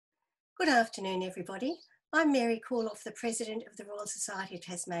Good afternoon, everybody. I'm Mary Cooloff, the President of the Royal Society of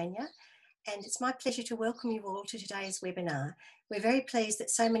Tasmania, and it's my pleasure to welcome you all to today's webinar. We're very pleased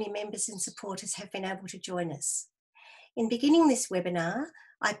that so many members and supporters have been able to join us. In beginning this webinar,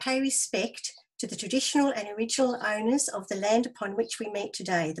 I pay respect to the traditional and original owners of the land upon which we meet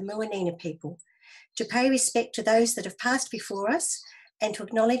today, the Muwinina people, to pay respect to those that have passed before us, and to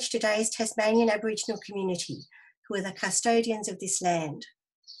acknowledge today's Tasmanian Aboriginal community, who are the custodians of this land.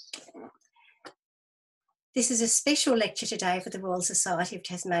 This is a special lecture today for the Royal Society of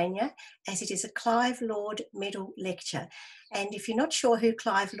Tasmania, as it is a Clive Lord Medal lecture. And if you're not sure who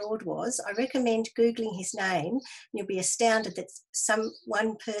Clive Lord was, I recommend Googling his name, and you'll be astounded that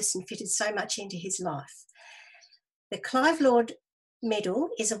one person fitted so much into his life. The Clive Lord Medal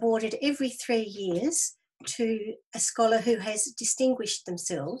is awarded every 3 years to a scholar who has distinguished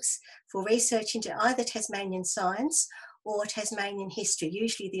themselves for research into either Tasmanian science or Tasmanian history.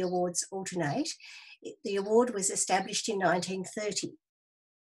 Usually the awards alternate. The award was established in 1930.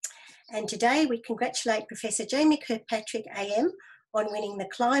 And today we congratulate Professor Jamie Kirkpatrick AM on winning the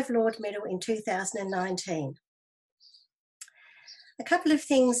Clive Lord Medal in 2019. A couple of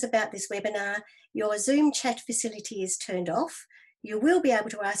things about this webinar. Your Zoom chat facility is turned off. You will be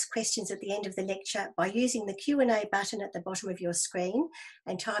able to ask questions at the end of the lecture by using the Q&A button at the bottom of your screen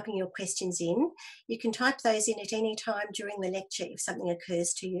and typing your questions in. You can type those in at any time during the lecture if something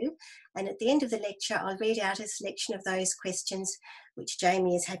occurs to you. And at the end of the lecture, I'll read out a selection of those questions which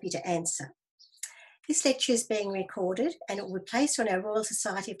Jamie is happy to answer. This lecture is being recorded and it will be placed on our Royal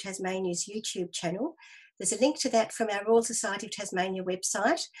Society of Tasmania's YouTube channel. There's a link to that from our Royal Society of Tasmania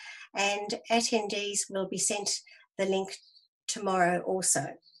website, and attendees will be sent the link tomorrow also.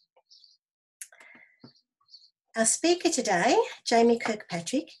 Our speaker today, Jamie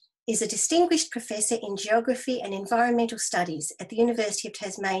Kirkpatrick, is a distinguished professor in geography and environmental studies at the University of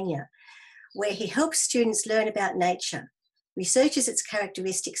Tasmania, where he helps students learn about nature, researches its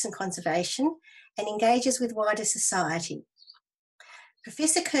characteristics and conservation, and engages with wider society.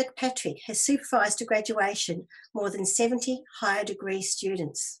 Professor Kirkpatrick has supervised to graduation more than 70 higher degree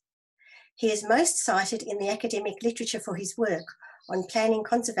students. He is most cited in the academic literature for his work on planning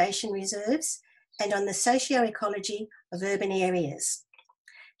conservation reserves and on the socio-ecology of urban areas.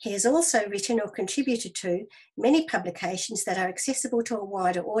 He has also written or contributed to many publications that are accessible to a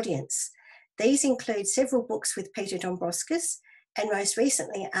wider audience. These include several books with Peter Dombrovskis and most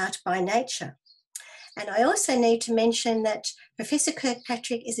recently Art by Nature. And I also need to mention that Professor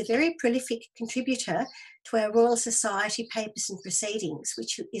Kirkpatrick is a very prolific contributor to our Royal Society Papers and Proceedings,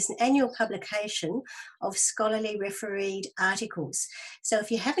 which is an annual publication of scholarly refereed articles. So if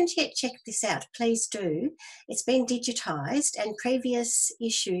you haven't yet checked this out, please do. It's been digitised and previous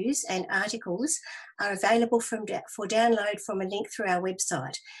issues and articles are available for download from a link through our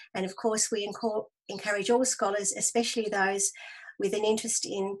website. And of course, we encourage all scholars, especially those with an interest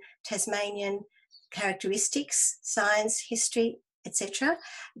in Tasmanian characteristics, science, history, etc.,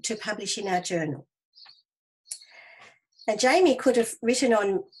 to publish in our journal. Now, Jamie could have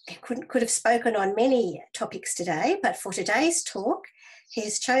spoken on many topics today, but for today's talk, he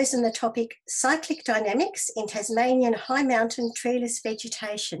has chosen the topic Cyclic Dynamics in Tasmanian High Mountain Treeless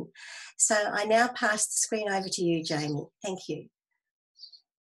Vegetation. So I now pass the screen over to you, Jamie. Thank you.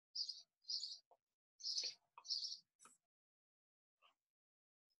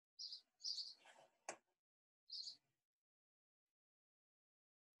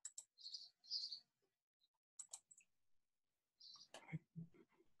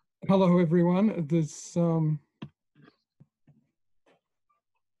 Hello, everyone. There's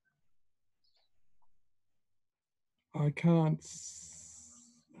I can't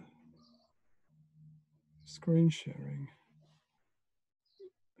screen sharing.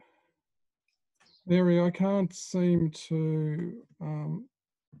 Mary, I can't seem to.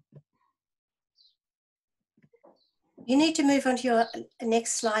 You need to move on to your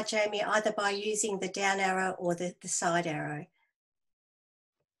next slide, Jamie, either by using the down arrow or the side arrow.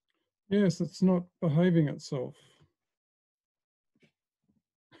 Yes, it's not behaving itself.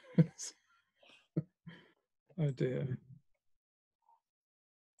 Oh dear.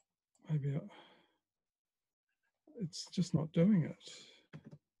 Maybe it's just not doing it.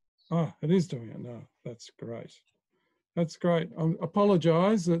 Ah, it is doing it now. That's great. That's great. I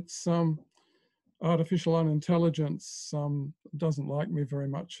apologise. It's artificial unintelligence doesn't like me very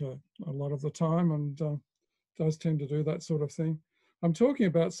much a lot of the time, and does tend to do that sort of thing. I'm talking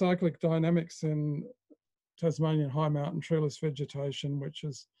about cyclic dynamics in Tasmanian high mountain treeless vegetation, which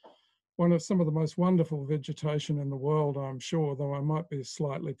is some of the most wonderful vegetation in the world, I'm sure, though I might be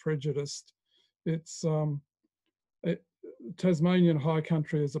slightly prejudiced. It's Tasmanian high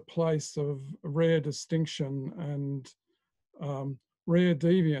country is a place of rare distinction and rare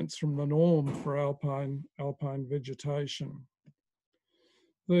deviance from the norm for alpine vegetation.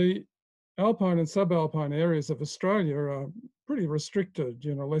 The alpine and subalpine areas of Australia are pretty restricted,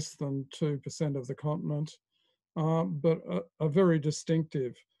 you know, less than 2% of the continent, but are very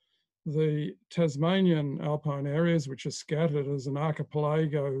distinctive. The Tasmanian alpine areas, which are scattered as an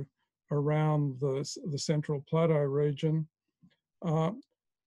archipelago around the central plateau region,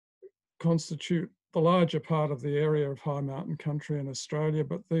 constitute the larger part of the area of high mountain country in Australia,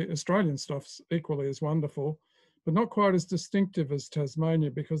 but the Australian stuff's equally as wonderful, but not quite as distinctive as Tasmania,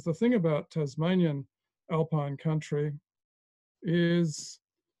 because the thing about Tasmanian alpine country is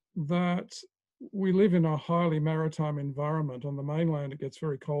that we live in a highly maritime environment. On the mainland, it gets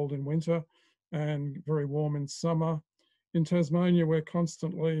very cold in winter and very warm in summer. In Tasmania, we're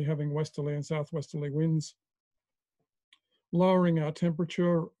constantly having westerly and southwesterly winds, lowering our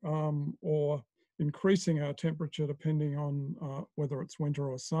temperature or increasing our temperature depending on whether it's winter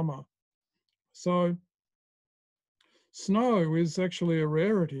or summer. So snow is actually a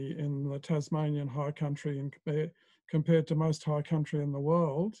rarity in the Tasmanian high country compared to most high country in the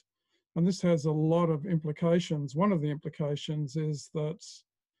world. And this has a lot of implications. One of the implications is that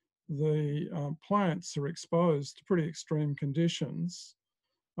the plants are exposed to pretty extreme conditions.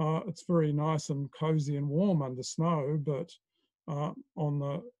 It's very nice and cozy and warm under snow, but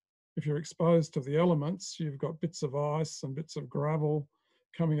if you're exposed to the elements, you've got bits of ice and bits of gravel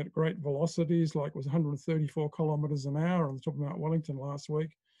coming at great velocities, like it was 134 kilometres an hour on the top of Mount Wellington last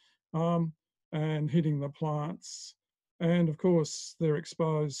week, and hitting the plants. And of course, they're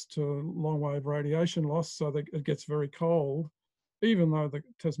exposed to long wave radiation loss, so that it gets very cold. Even though the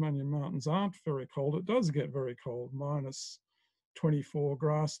Tasmanian mountains aren't very cold, it does get very cold, minus 24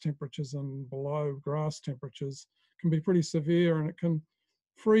 grass temperatures and below grass temperatures can be pretty severe, and it can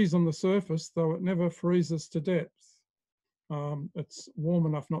freeze on the surface, though it never freezes to depth. It's warm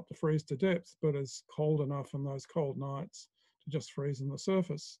enough not to freeze to depth, but it's cold enough in those cold nights to just freeze on the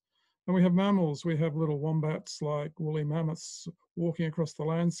surface. And we have mammals. We have little wombats like woolly mammoths walking across the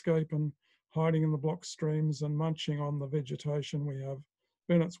landscape and hiding in the block streams and munching on the vegetation. We have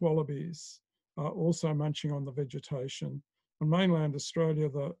Bennett's wallabies also munching on the vegetation. On mainland Australia,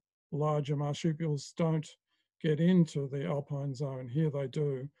 the larger marsupials don't get into the alpine zone. Here they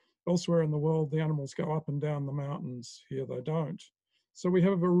do. Elsewhere in the world, the animals go up and down the mountains. Here they don't. So we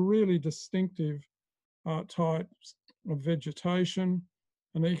have a really distinctive types of vegetation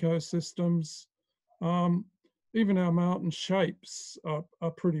and ecosystems. Even our mountain shapes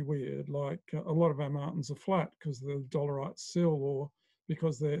are pretty weird. Like a lot of our mountains are flat because they're dolerite sill, or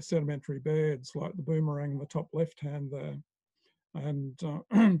because they're sedimentary beds, like the boomerang in the top left hand there. And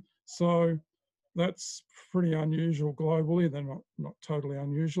so that's pretty unusual globally. They're not totally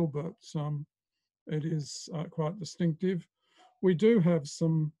unusual, but it is quite distinctive. We do have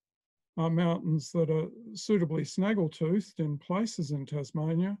some mountains that are suitably snaggle-toothed in places in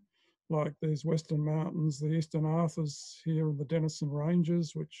Tasmania, like these western mountains, the Eastern Arthurs here in the Denison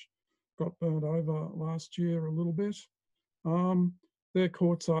Ranges, which got burnt over last year a little bit. They're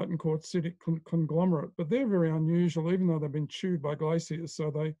quartzite and quartzitic conglomerate, but they're very unusual, even though they've been chewed by glaciers.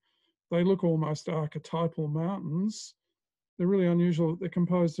 So they look almost archetypal mountains. They're really unusual. They're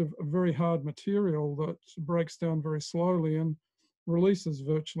composed of a very hard material that breaks down very slowly and releases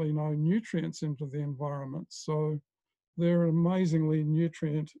virtually no nutrients into the environment. So they're amazingly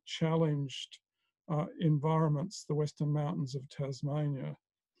nutrient challenged environments, the Western Mountains of Tasmania.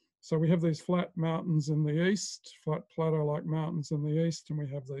 So we have these flat mountains in the east, flat plateau-like mountains in the east, and we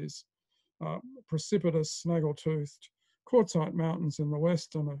have these precipitous, snaggle-toothed quartzite mountains in the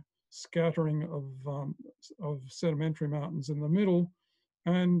west, and a scattering of sedimentary mountains in the middle.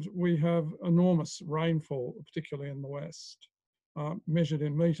 And we have enormous rainfall, particularly in the west, measured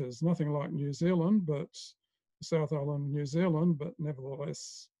in metres. Nothing like New Zealand, but South Island, New Zealand, but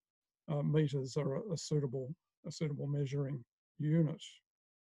nevertheless, metres are a suitable measuring unit.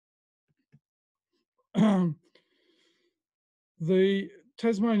 The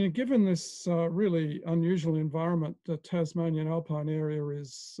Tasmania, given this really unusual environment, the Tasmanian alpine area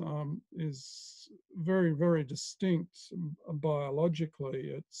is very, very distinct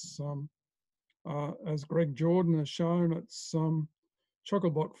biologically. It's, as Greg Jordan has shown, it's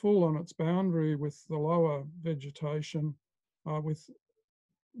chock-a-block full on its boundary with the lower vegetation, with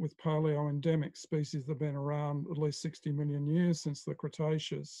palaeoendemic species that have been around at least 60 million years since the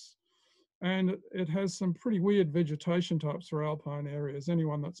Cretaceous. And it has some pretty weird vegetation types for alpine areas.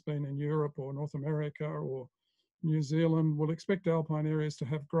 Anyone that's been in Europe or North America or New Zealand will expect alpine areas to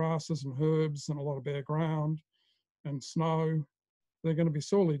have grasses and herbs and a lot of bare ground. and snow, they're going to be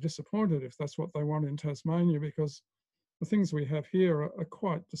sorely disappointed if that's what they want in Tasmania, because the things we have here are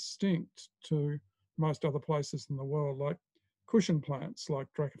quite distinct to most other places in the world, like cushion plants like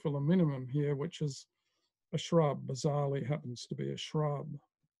Dracophyllum minimum here, which is a shrub, bizarrely happens to be a shrub.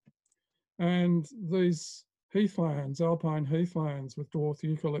 And these heathlands, alpine heathlands with dwarf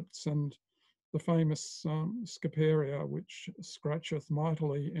eucalypts and the famous scaperia, which scratcheth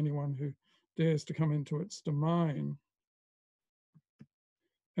mightily anyone who dares to come into its domain.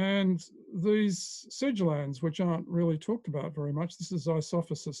 And these sedgelands, which aren't really talked about very much, this is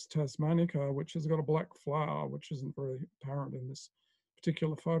Isophysis tasmanica, which has got a black flower, which isn't very apparent in this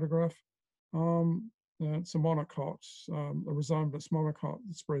particular photograph. It's a monocot, a rhizomatous monocot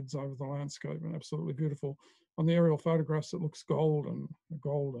that spreads over the landscape and absolutely beautiful. On the aerial photographs, it looks golden.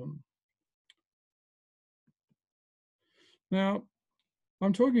 Now,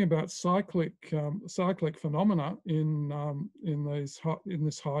 I'm talking about cyclic phenomena in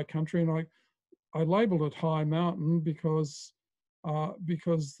this high country, and I labelled it high mountain because a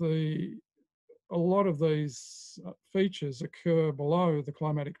lot of these features occur below the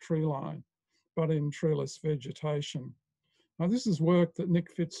climatic tree line, but in treeless vegetation. Now, this is work that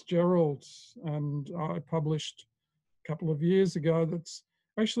Nick Fitzgerald and I published a couple of years ago that's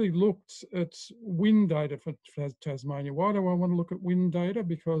actually looked at wind data for Tasmania. Why do I want to look at wind data?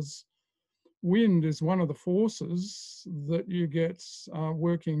 Because wind is one of the forces that you get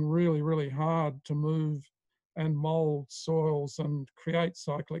working really, really hard to move and mould soils and create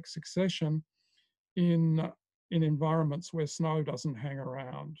cyclic succession in environments where snow doesn't hang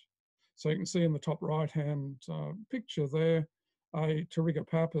around. So you can see in the top right-hand picture there, a Pteriga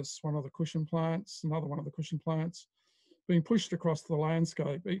pappus, one of the cushion plants, another one of the cushion plants, being pushed across the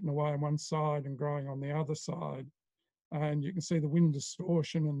landscape, eaten away on one side and growing on the other side. And you can see the wind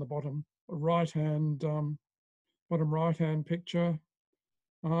distortion in the bottom right-hand picture.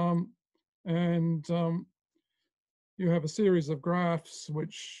 You have a series of graphs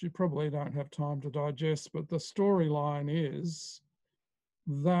which you probably don't have time to digest, but the storyline is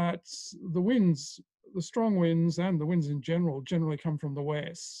that the winds, the strong winds and the winds in general generally come from the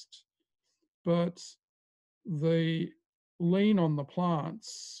west, but the lean on the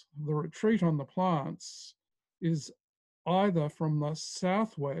plants, the retreat on the plants is either from the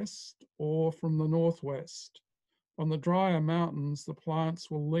southwest or from the northwest. On the drier mountains, the plants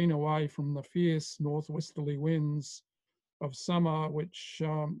will lean away from the fierce northwesterly winds of summer, which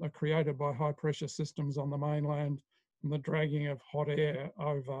are created by high pressure systems on the mainland and the dragging of hot air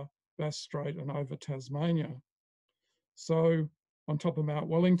over Bass Strait and over Tasmania. So on top of Mount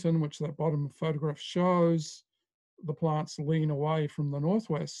Wellington, which that bottom photograph shows, the plants lean away from the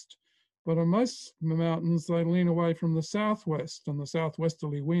northwest, but on most mountains, they lean away from the southwest, and the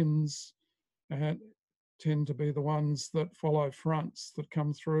southwesterly winds tend to be the ones that follow fronts that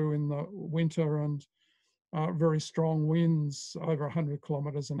come through in the winter, and very strong winds over 100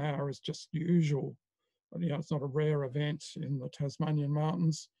 kilometres an hour is just usual. You know, it's not a rare event in the Tasmanian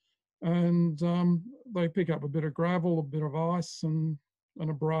mountains. And they pick up a bit of gravel, a bit of ice and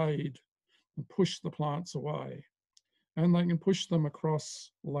a braid and push the plants away. And they can push them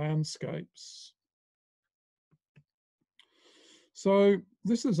across landscapes. So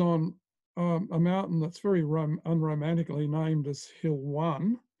this is on a mountain that's very unromantically named as Hill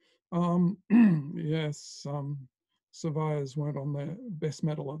 1. Yes, surveyors weren't on their best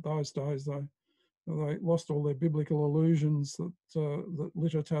mettle at those days. They lost all their biblical illusions that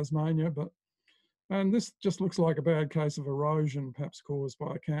litter Tasmania. And this just looks like a bad case of erosion, perhaps caused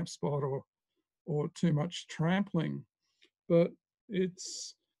by a camp spot or too much trampling. But it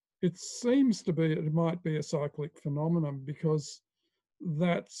seems to be, it might be a cyclic phenomenon, because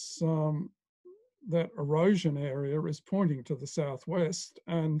that erosion area is pointing to the southwest,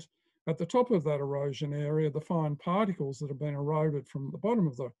 and at the top of that erosion area, the fine particles that have been eroded from the bottom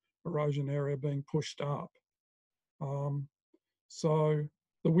of the erosion area being pushed up. So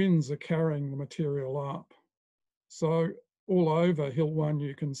the winds are carrying the material up. So all over Hill 1,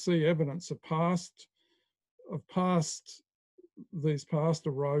 you can see evidence of these past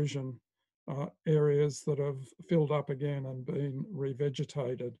erosion areas that have filled up again and been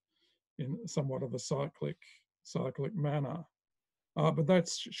revegetated in somewhat of a cyclic manner. But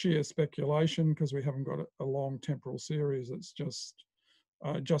that's sheer speculation, because we haven't got a long temporal series. It's just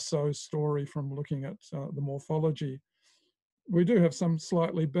so story from looking at the morphology. We do have some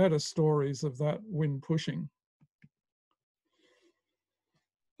slightly better stories of that wind pushing.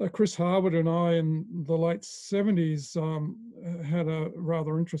 Chris Harwood and I in the late 70s had a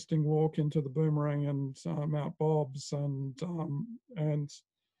rather interesting walk into the Boomerang and Mount Bobs, and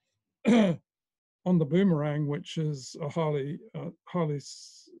on the boomerang, which is a highly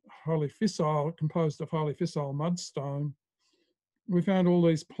fissile, composed of highly fissile mudstone, we found all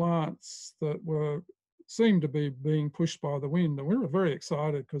these plants that seemed to be being pushed by the wind. And we were very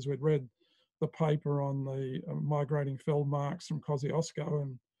excited because we'd read the paper on the migrating fjaeldmarks from Kosciuszko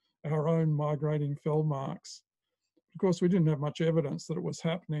and our own migrating fjaeldmarks. Of course, we didn't have much evidence that it was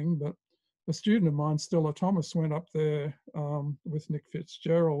happening, but a student of mine, Stella Thomas, went up there with Nick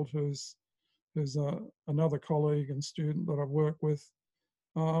Fitzgerald, who's another colleague and student that I've worked with.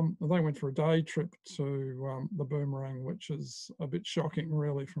 They went for a day trip to the boomerang, which is a bit shocking,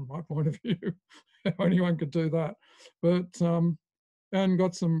 really, from my point of view, how anyone could do that. But, and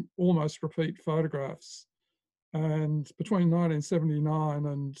got some almost repeat photographs. And between 1979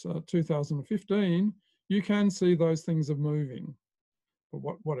 and 2015, you can see those things are moving.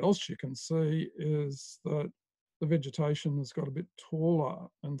 But what else you can see is that the vegetation has got a bit taller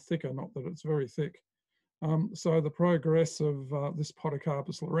and thicker, not that it's very thick. So the progress of this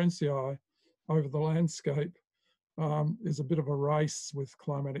Podocarpus lawrencei over the landscape is a bit of a race with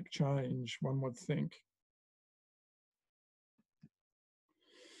climatic change, one would think.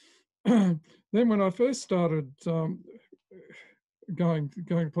 Then when I first started going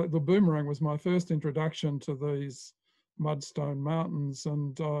to play, the boomerang was my first introduction to these mudstone mountains,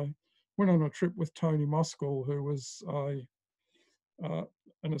 and I went on a trip with Tony Moskal, who was an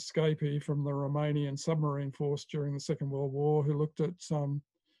escapee from the Romanian submarine force during the Second World War, who looked at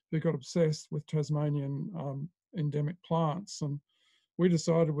who got obsessed with Tasmanian endemic plants. And we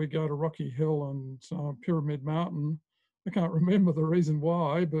decided we'd go to Rocky Hill and Pyramid Mountain. I can't remember the reason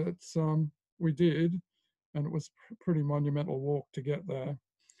why, but we did, and it was a pretty monumental walk to get there.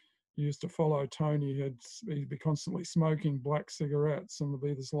 He used to follow Tony. He'd be constantly smoking black cigarettes, and there'd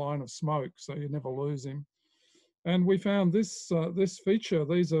be this line of smoke, so you'd never lose him. And we found this this feature.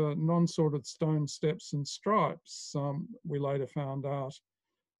 These are non-sorted stone steps and stripes. We later found out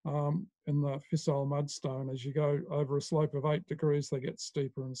in the fissile mudstone, as you go over a slope of 8 degrees, they get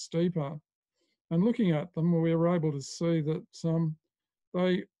steeper and steeper. And looking at them, we were able to see that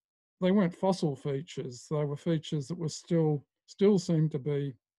they weren't fossil features. They were features that were still seemed to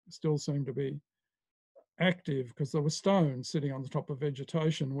be active, because there were stones sitting on the top of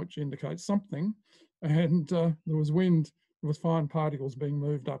vegetation, which indicates something. And there was wind, there was fine particles being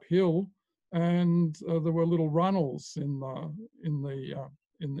moved uphill, and there were little runnels in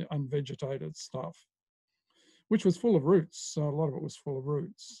the unvegetated stuff, which was full of roots. So a lot of it was full of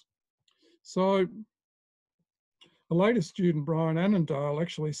roots. So a later student, Brian Annandale,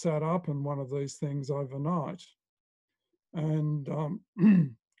 actually sat up in one of these things overnight, and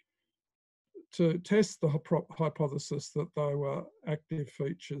to test the hypothesis that they were active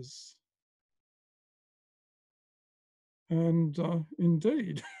features. And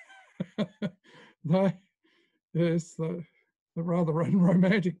indeed, yes, the rather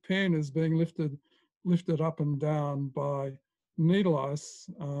romantic pen is being lifted up and down by needle ice,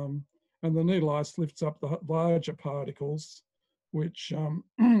 and the needle ice lifts up the larger particles, which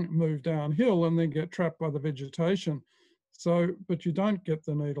move downhill and then get trapped by the vegetation. So, but you don't get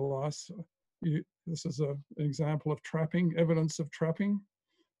the needle ice. This is an example of trapping, evidence of trapping.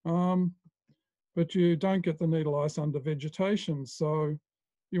 But you don't get the needle ice under vegetation. So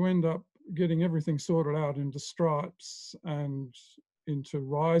you end up getting everything sorted out into stripes and into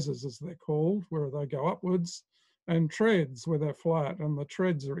rises, as they're called, where they go upwards, and treads where they're flat, and the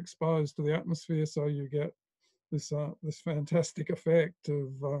treads are exposed to the atmosphere. So you get this fantastic effect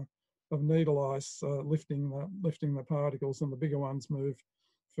of needle ice lifting the particles, and the bigger ones move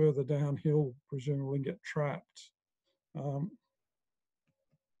further downhill, presumably get trapped.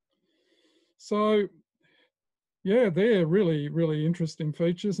 So yeah, they're really, really interesting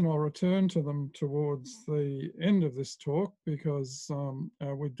features, and I'll return to them towards the end of this talk, because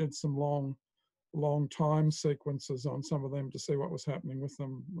we did some long time sequences on some of them to see what was happening with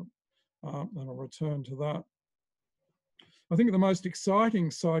them, and I'll return to that. I think the most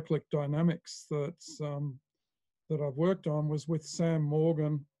exciting cyclic dynamics that I've worked on was with Sam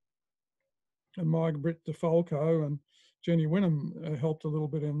Morgan and Margaret DeFalco, and Jenny Wynnum helped a little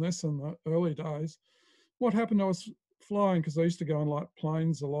bit in this in the early days. What happened, I was flying, because I used to go on light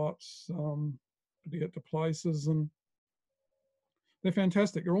planes a lot to get to places, and they're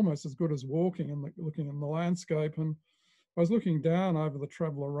fantastic. They're almost as good as walking and looking in the landscape. And I was looking down over the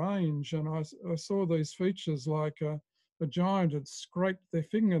Traveller Range, and I saw these features like a giant had scraped their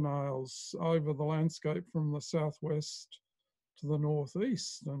fingernails over the landscape from the southwest to the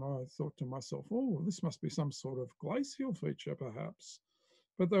northeast. And I thought to myself, oh, this must be some sort of glacial feature perhaps.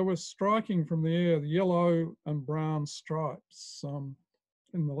 But they were striking from the air, the yellow and brown stripes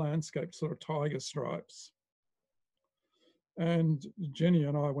in the landscape, sort of tiger stripes. And Jenny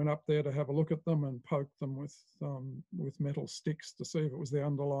and I went up there to have a look at them and poke them with metal sticks to see if it was the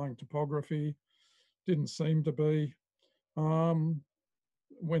underlying topography. Didn't seem to be.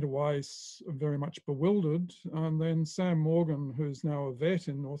 Went away very much bewildered. And then Sam Morgan, who's now a vet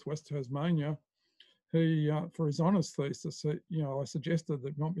in northwest Tasmania, he, for his honours thesis, I suggested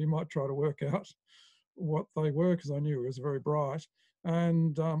that he might try to work out what they were, because I knew he was very bright.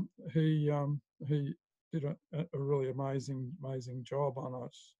 And he did a really amazing job on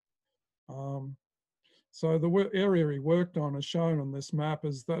it. So the area he worked on, as shown on this map,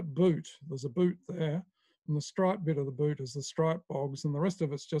 is that boot. There's a boot there, and the striped bit of the boot is the striped bogs, and the rest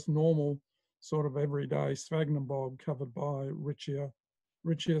of it's just normal, sort of everyday sphagnum bog covered by Richia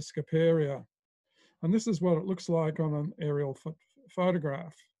scaperia. And this is what it looks like on an aerial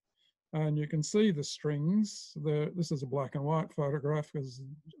photograph. And you can see the strings. This is a black and white photograph, because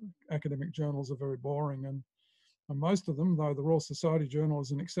academic journals are very boring, and most of them, though the Royal Society Journal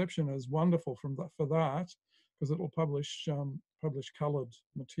is an exception, is wonderful for that, because it will publish coloured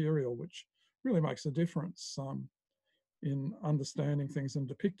material, which really makes a difference in understanding things and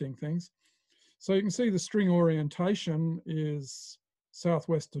depicting things. So you can see the string orientation is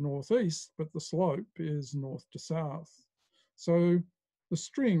southwest to northeast, but the slope is north to south. So the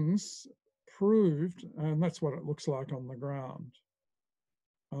strings proved, and that's what it looks like on the ground.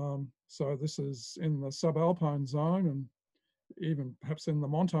 So this is in the subalpine zone, and even perhaps in the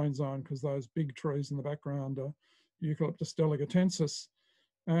montane zone, because those big trees in the background are Eucalyptus delegatensis.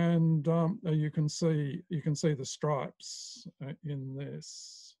 And you can see the stripes in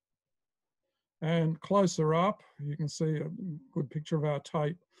this. And closer up, you can see a good picture of our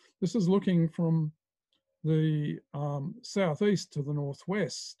tape. This is looking from the southeast to the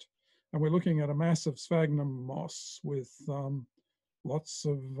northwest, and we're looking at a massive sphagnum moss with lots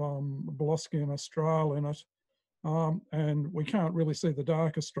of Boloschian Austral in it. And we can't really see the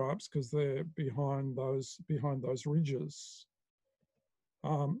darker stripes because they're behind those ridges.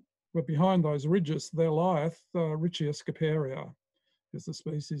 But behind those ridges, there lieth Richia scaperia, is the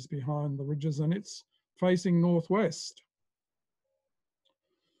species behind the ridges, and it's facing northwest.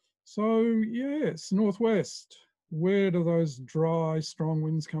 So yes, northwest. Where do those dry, strong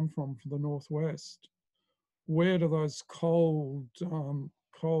winds come from the northwest? Where do those cold,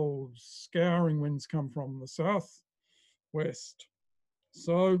 scouring winds come from? The southwest.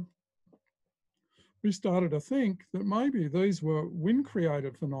 So we started to think that maybe these were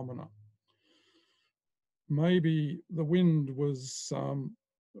wind-created phenomena. Maybe the wind was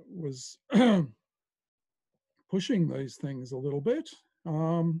pushing these things a little bit,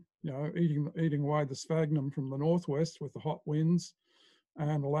 eating away the sphagnum from the northwest with the hot winds,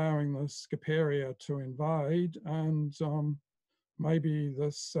 and allowing the scaperia to invade, and maybe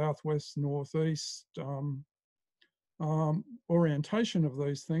the southwest northeast orientation of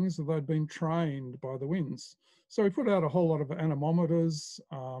these things, that they'd been trained by the winds. So we put out a whole lot of anemometers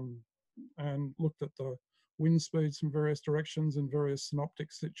and looked at the wind speeds from various directions in various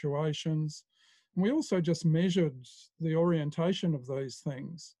synoptic situations. And we also just measured the orientation of these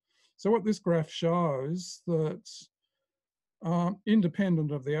things. So what this graph shows, that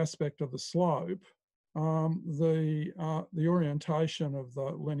independent of the aspect of the slope, the orientation of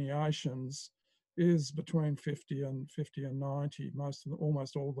the lineations is between 50 and 90,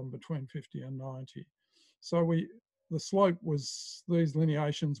 almost all of them between 50 and 90. So the slope was, these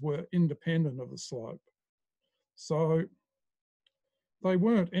lineations were independent of the slope. So they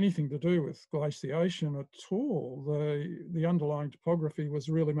weren't anything to do with glaciation at all. The underlying topography was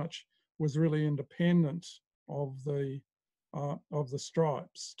really independent of the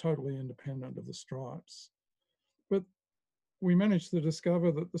stripes, totally independent of the stripes. But we managed to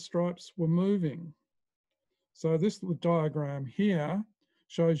discover that the stripes were moving. So this diagram here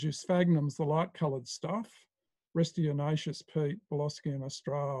shows you sphagnums, the light-coloured stuff, Restionaceous peat, Boloschian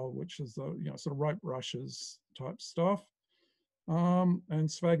Austral, which is the sort of rope rushes type stuff,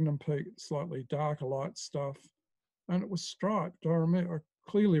 and sphagnum peat, slightly darker light stuff, and it was striped. I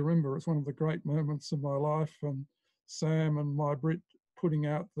clearly remember it's one of the great moments of my life, and Sam and my Brit putting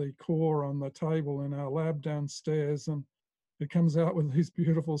out the core on the table in our lab downstairs, and it comes out with these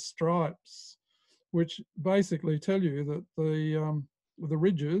beautiful stripes, which basically tell you that the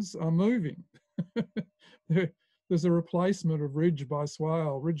ridges are moving. There's a replacement of ridge by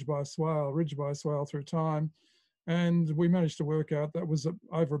swale, ridge by swale, ridge by swale through time. And we managed to work out that was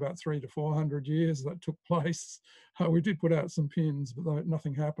over about 300 to 400 years that took place. We did put out some pins, but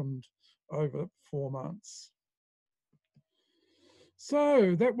nothing happened over 4 months.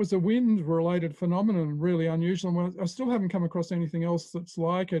 So that was a wind-related phenomenon, really unusual. I still haven't come across anything else that's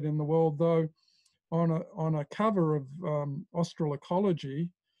like it in the world, though. On a cover of Austral Ecology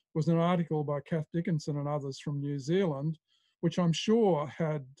was an article by Kath Dickinson and others from New Zealand, which I'm sure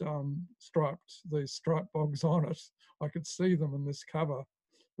had these striped bogs on it. I could see them in this cover,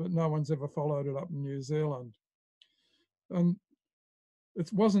 but no one's ever followed it up in New Zealand. And it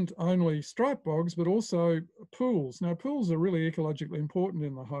wasn't only striped bogs, but also pools. Now, pools are really ecologically important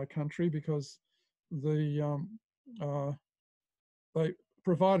in the high country because they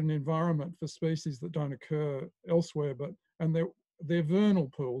provide an environment for species that don't occur elsewhere, and they're vernal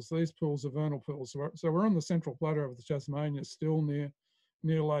pools. These pools are vernal pools. So we're on the central plateau of the Tasmania, still near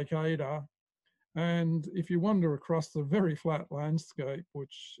Lake Ada. And if you wander across the very flat landscape,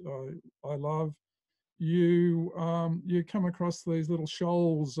 which I love, you come across these little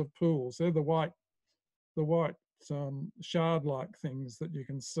shoals of pools. They're the white shard-like things that you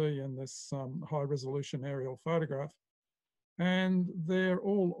can see in this high-resolution aerial photograph. And they're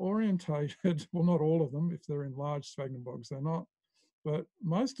all orientated, well, not all of them. If they're in large sphagnum bogs, they're not. But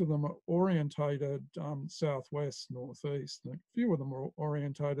most of them are orientated southwest, northeast. And a few of them are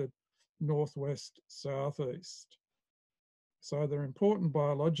orientated northwest, southeast. So they're important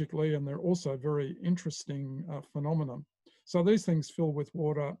biologically, and they're also very interesting phenomenon. So these things fill with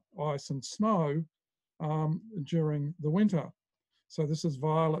water, ice, and snow during the winter. So this is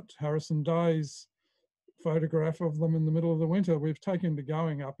Violet Harrison Day's photograph of them in the middle of the winter. We've taken to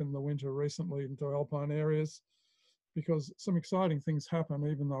going up in the winter recently into alpine areas because some exciting things happen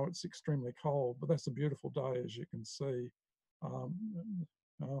even though it's extremely cold, but that's a beautiful day, as you can see.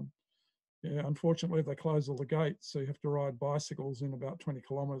 Yeah, unfortunately they close all the gates, so you have to ride bicycles in about 20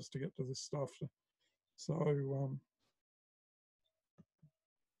 kilometres to get to this stuff. So,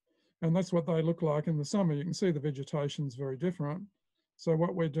 and that's what they look like in the summer. You can see the vegetation's very different. So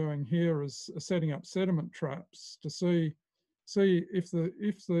what we're doing here is setting up sediment traps to see if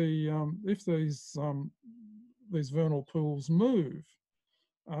these vernal pools move,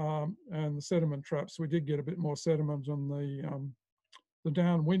 and the sediment traps, we did get a bit more sediment on the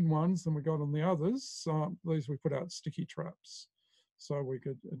downwind ones than we got on the others. These we put out sticky traps, so we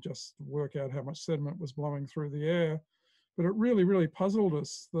could just work out how much sediment was blowing through the air. But it really, really puzzled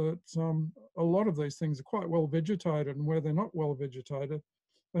us that a lot of these things are quite well vegetated, and where they're not well vegetated,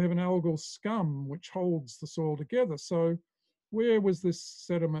 they have an algal scum which holds the soil together. So where was this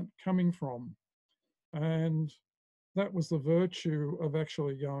sediment coming from? And that was the virtue of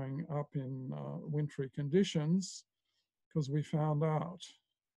actually going up in wintry conditions, because we found out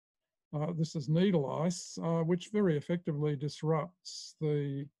this is needle ice, which very effectively disrupts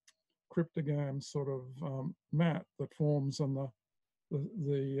the cryptogam sort of mat that forms on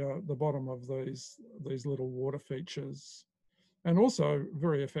the bottom of these little water features, and also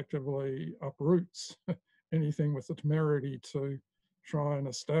very effectively uproots anything with the temerity to try and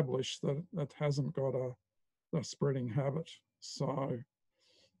establish that it hasn't got a spreading habit. So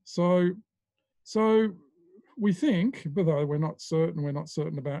we think, but though we're not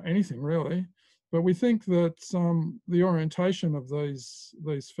certain about anything really, but we think that the orientation of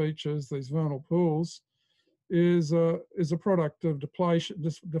these features, these vernal pools, is a product of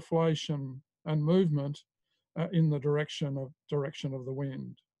deflation and movement in the direction of the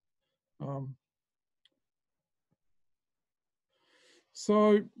wind.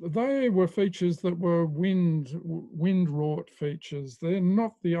 So they were features that were wind-wrought features. They're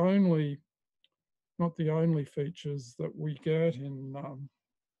not the only features that we get in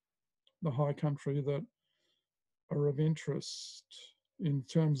the high country that are of interest in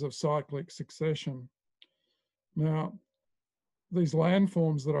terms of cyclic succession. Now, these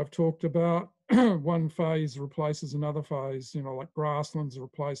landforms that I've talked about, one phase replaces another phase, you know, like grasslands are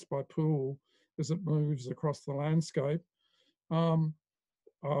replaced by pool as it moves across the landscape.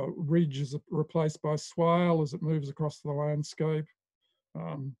 Ridge is replaced by swale as it moves across the landscape.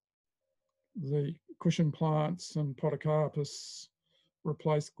 The cushion plants and podocarpus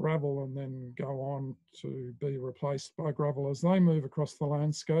replace gravel and then go on to be replaced by gravel as they move across the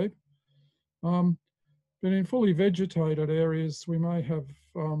landscape. But in fully vegetated areas, we may have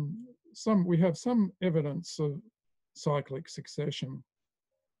some evidence of cyclic succession.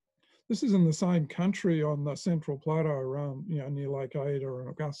 This is in the same country on the central plateau around, you know, near Lake Ada and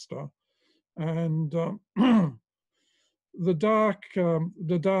Augusta, and the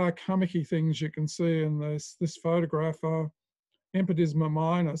dark hummocky things you can see in this photograph are Empedisma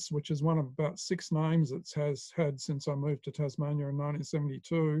minus, which is one of about 6 names it has had since I moved to Tasmania in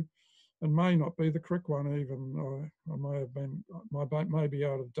 1972, and may not be the correct one even. I may have been, my boat may be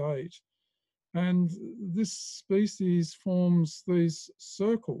out of date. And this species forms these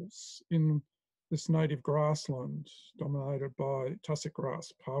circles in this native grassland dominated by tussock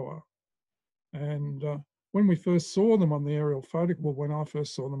grass poa. And when we first saw them on the aerial photograph, well, when I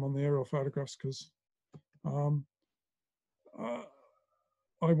first saw them on the aerial photographs, because I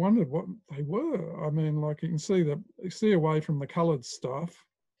wondered what they were. I mean, like you can see away from the coloured stuff,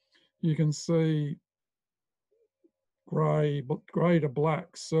 you can see grey to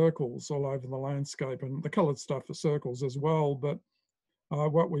black circles all over the landscape, and the coloured stuff are circles as well. But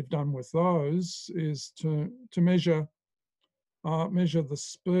what we've done with those is to measure the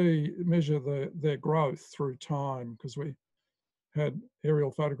speed, their growth through time, because we had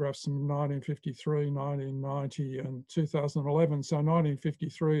aerial photographs from 1953, 1990 and 2011. So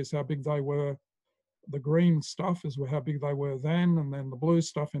 1953 is how big they were. The green stuff is how big they were then, and then the blue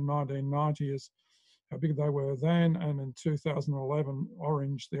stuff in 1990 is how big they were then, and in 2011,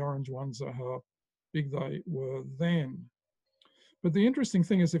 the orange ones are how big they were then. But the interesting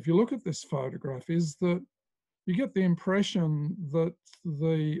thing is, if you look at this photograph, is that you get the impression that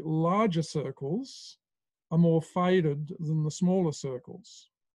the larger circles are more faded than the smaller circles.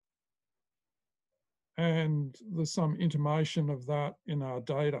 And there's some intimation of that in our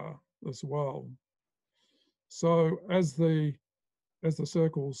data as well. So as the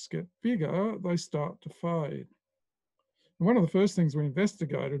circles get bigger, they start to fade. And one of the first things we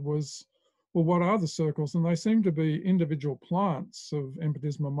investigated was, well, what are the circles? And they seem to be individual plants of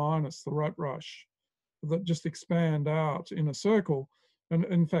Empedisma minus, the rope rush, that just expand out in a circle. And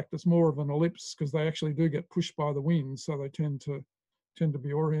in fact, it's more of an ellipse because they actually do get pushed by the wind. So they tend to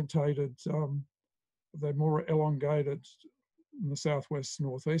be orientated. They're more elongated in the southwest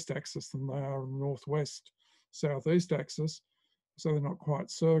northeast axis than they are in the northwest southeast axis. So they're not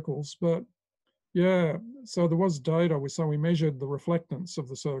quite circles, but yeah, so there was data. So we measured the reflectance of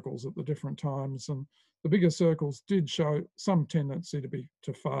the circles at the different times, and the bigger circles did show some tendency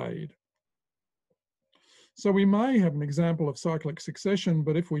to fade. So we may have an example of cyclic succession,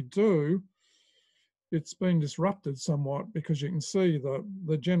 but if we do, it's been disrupted somewhat, because you can see that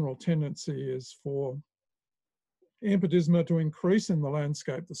the general tendency is for Empedisma to increase in the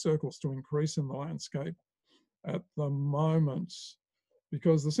landscape, the circles to increase in the landscape at the moment,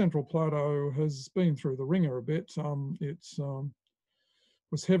 because the central plateau has been through the ringer a bit. It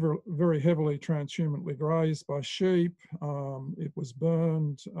was very heavily transhumantly grazed by sheep. It was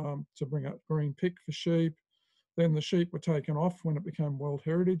burned to bring up green pick for sheep. Then the sheep were taken off when it became World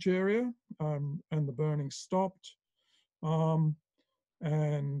Heritage Area, and the burning stopped. So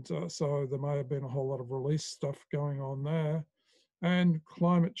there may have been a whole lot of release stuff going on there. And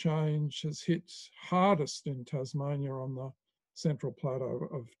climate change has hit hardest in Tasmania on the central plateau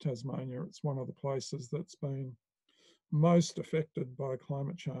of Tasmania. It's one of the places that's been most affected by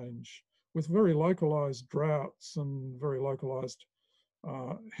climate change, with very localised droughts and very localised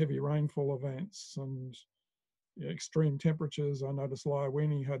heavy rainfall events and extreme temperatures. I noticed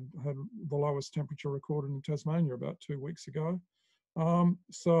Lyowini had the lowest temperature recorded in Tasmania about 2 weeks ago.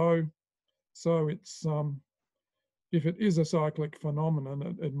 So it's if it is a cyclic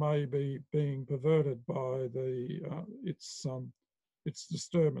phenomenon, it may be being perverted by its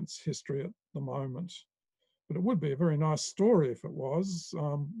disturbance history at the moment. But it would be a very nice story if it was,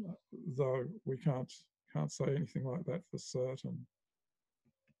 though we can't say anything like that for certain.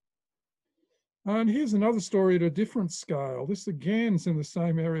 And here's another story at a different scale. This again is in the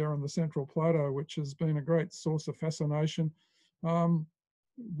same area on the Central Plateau, which has been a great source of fascination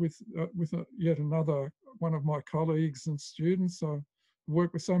with yet another one of my colleagues and students. I've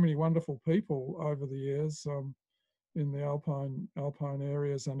worked with so many wonderful people over the years in the alpine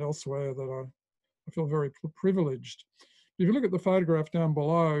areas and elsewhere that I feel very privileged. If you look at the photograph down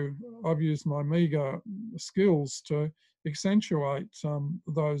below, I've used my meagre skills to accentuate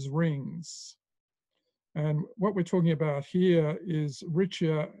those rings. And what we're talking about here is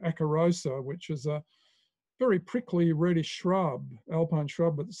Richia acarosa, which is a very prickly reddish shrub, alpine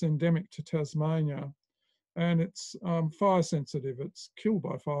shrub, that's endemic to Tasmania. And it's fire sensitive. It's killed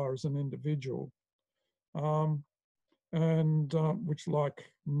by fire as an individual. Which,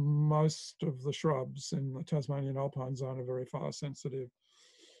 like most of the shrubs in the Tasmanian alpine zone, are very fire sensitive.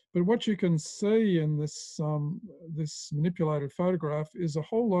 But what you can see in this this manipulated photograph is a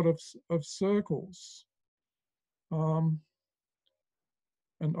whole lot of circles.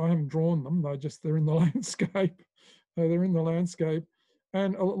 And I haven't drawn them, they're in the landscape. They're in the landscape.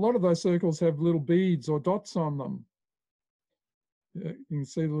 And a lot of those circles have little beads or dots on them. You can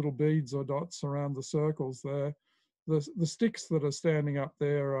see the little beads or dots around the circles there. The sticks that are standing up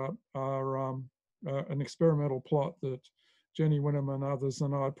there are an experimental plot that Jenny Winham and others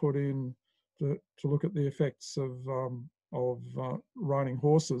and I put in to look at the effects of riding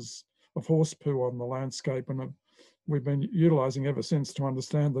horses, of horse poo on the landscape, and we've been utilising ever since to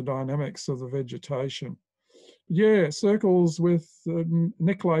understand the dynamics of the vegetation. Yeah, circles with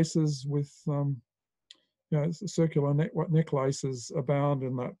necklaces with circular necklaces abound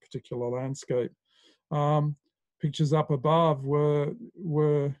in that particular landscape. Pictures up above were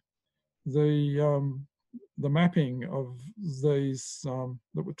the mapping of these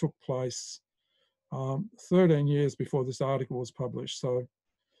that took place 13 years before this article was published. So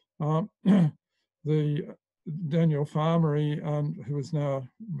the Daniel Farmery, who is now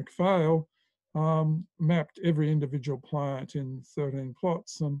McPhail, mapped every individual plant in 13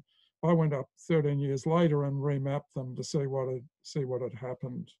 plots, and I went up 13 years later and remapped them to see what had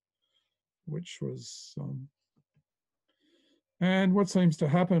happened, which was and what seems to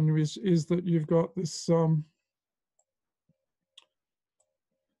happen is that you've got this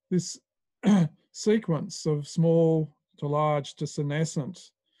this sequence of small to large to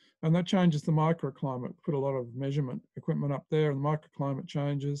senescent, and that changes the microclimate. Put a lot of measurement equipment up there, and the microclimate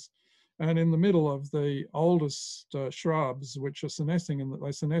changes. And in the middle of the oldest shrubs, which are senescing, and they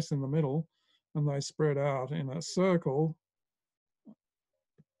senesce in the middle, and they spread out in a circle.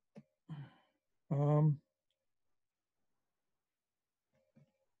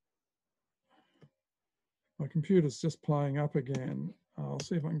 My computer's just playing up again. I'll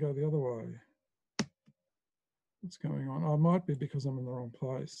see if I can go the other way. What's going on? Oh, it might be because I'm in the wrong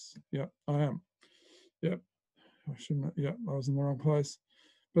place. Yep, I am. Yep, I shouldn't. Yep, I was in the wrong place.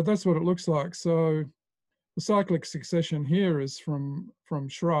 But that's what it looks like. So the cyclic succession here is from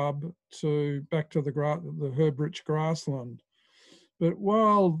shrub to back to the herb-rich grassland. But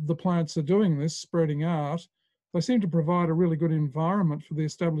while the plants are doing this, spreading out, they seem to provide a really good environment for the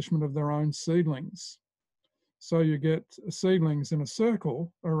establishment of their own seedlings. So you get seedlings in a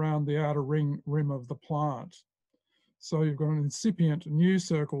circle around the outer rim of the plant. So you've got an incipient new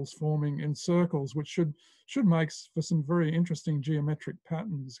circles forming in circles, which should make for some very interesting geometric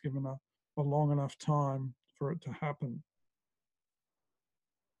patterns given a long enough time for it to happen.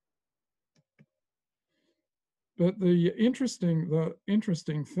 But the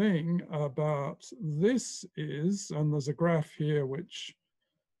interesting thing about this is, and there's a graph here which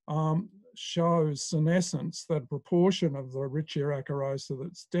shows senescence, that proportion of the Ritchia acarica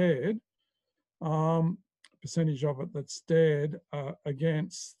that's dead, percentage of it that's dead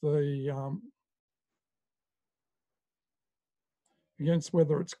against the against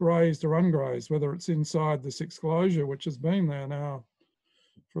whether it's grazed or ungrazed, whether it's inside this exclosure, which has been there now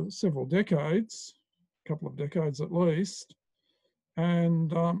for several decades, a couple of decades at least.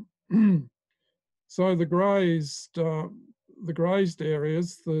 And so the grazed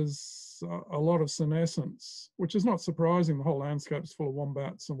areas, there's a lot of senescence, which is not surprising. The whole landscape's full of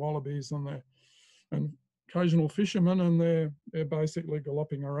wombats and wallabies and occasional fishermen, and they're basically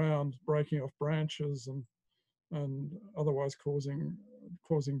galloping around, breaking off branches and otherwise causing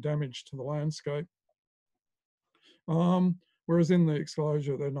damage to the landscape. Whereas in the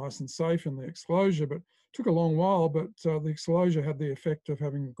exclosure, they're nice and safe in the exclosure, but it took a long while, but the exclosure had the effect of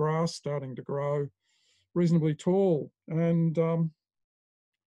having grass starting to grow reasonably tall. And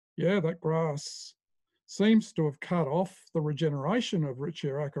yeah, that grass seems to have cut off the regeneration of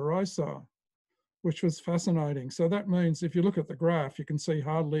Ritchia acarica, which was fascinating. So that means if you look at the graph, you can see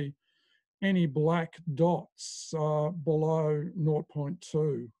hardly any black dots below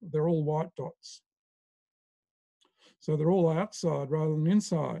 0.2. They're all white dots. So they're all outside rather than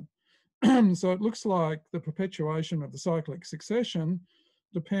inside. So it looks like the perpetuation of the cyclic succession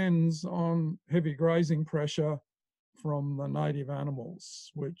depends on heavy grazing pressure from the native animals,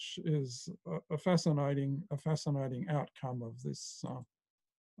 which is a fascinating outcome of this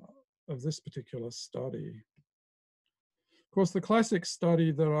particular study. Of course, the classic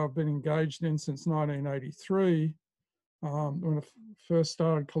study that I've been engaged in since 1983, when I first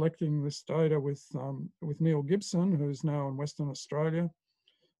started collecting this data with Neil Gibson, who's now in Western Australia.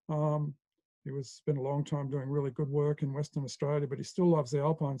 He spent a long time doing really good work in Western Australia, but he still loves the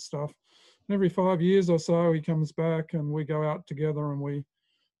alpine stuff. And every 5 years or so, he comes back and we go out together and we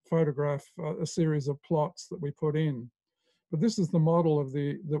photograph a series of plots that we put in. But this is the model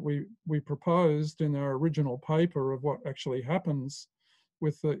that we proposed in our original paper of what actually happens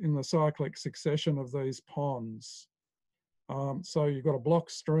in the cyclic succession of these ponds. So you've got a block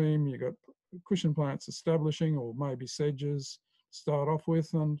stream, you've got cushion plants establishing, or maybe sedges start off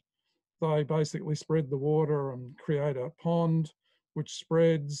with, and they basically spread the water and create a pond which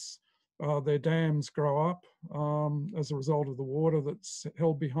spreads. Their dams grow up as a result of the water that's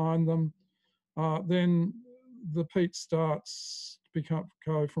held behind them. Then the peat starts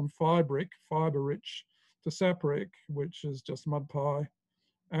go from fibre-rich, to sapric, which is just mud pie.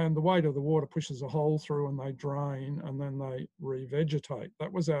 And the weight of the water pushes a hole through and they drain and then they revegetate.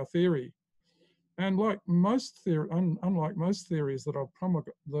 That was our theory. And like most unlike most theories that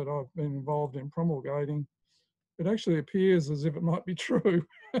I've been involved in promulgating, it actually appears as if it might be true,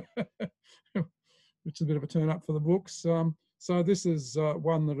 which is a bit of a turn up for the books. So this is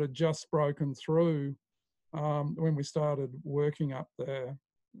one that had just broken through when we started working up there,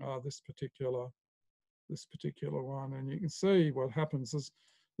 this particular one. And you can see what happens is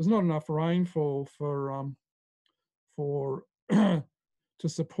there's not enough rainfall for to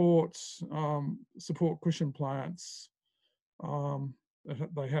support cushion plants.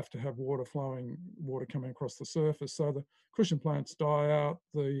 They have to have water coming across the surface. So the cushion plants die out.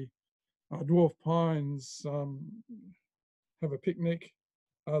 The dwarf pines have a picnic.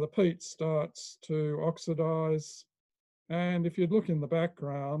 The peat starts to oxidize. And if you look in the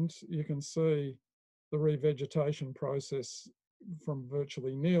background, you can see the revegetation process from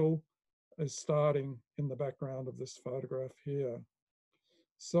virtually nil is starting in the background of this photograph here.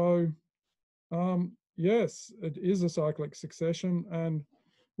 So yes, it is a cyclic succession, and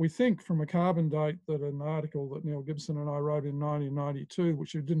we think from a carbon date that an article that Neil Gibson and I wrote in 1992,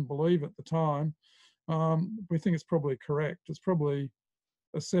 which we didn't believe at the time, we think it's probably correct. It's probably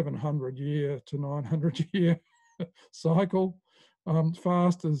a 700-year to 900-year cycle,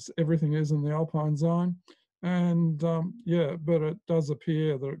 fast as everything is in the alpine zone. And yeah, but it does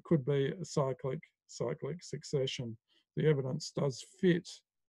appear that it could be a cyclic succession. The evidence does fit,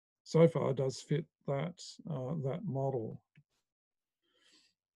 so far does fit that, that model.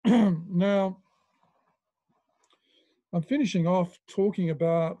 Now, I'm finishing off talking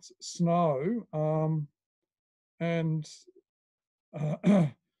about snow and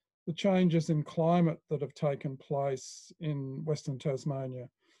the changes in climate that have taken place in Western Tasmania,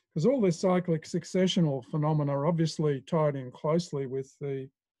 because all this cyclic successional phenomena are obviously tied in closely with the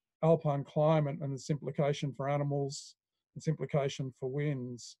alpine climate and its implication for animals, its implication for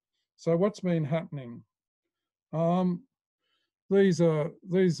winds. So what's been happening? These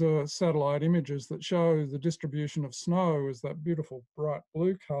are satellite images that show the distribution of snow as that beautiful bright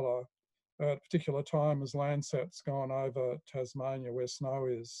blue colour at a particular time as Landsat's gone over Tasmania where snow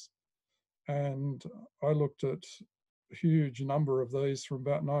is. And I looked at a huge number of these from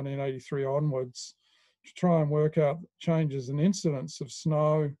about 1983 onwards to try and work out changes in incidence of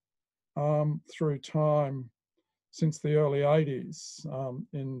snow through time since the early 80s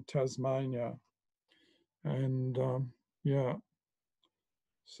in Tasmania. And yeah,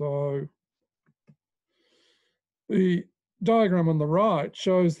 so the diagram on the right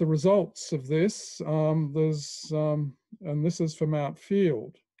shows the results of this. And this is for Mount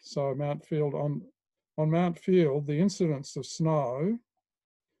Field. So Mount Field, on Mount Field, the incidence of snow,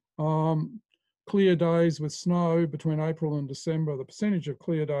 clear days with snow between April and December, the percentage of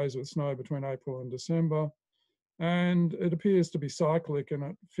clear days with snow between April and December, and it appears to be cyclic, and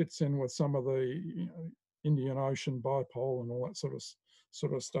it fits in with some of the Indian Ocean bipole and all that sort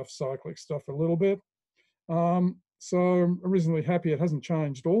of stuff, cyclic stuff a little bit. So I'm reasonably happy it hasn't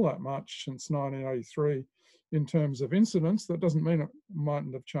changed all that much since 1983 in terms of incidence. That doesn't mean it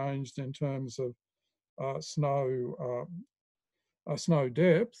mightn't have changed in terms of snow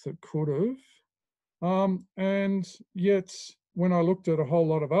depth. It could have. And yet, when I looked at a whole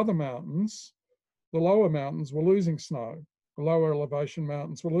lot of other mountains, the lower mountains were losing snow. The lower elevation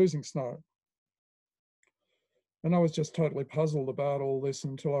mountains were losing snow. And I was just totally puzzled about all this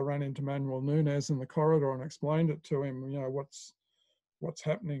until I ran into Manuel Nunez in the corridor and explained it to him, what's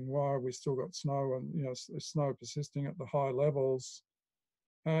happening, why we still got snow and, snow persisting at the high levels.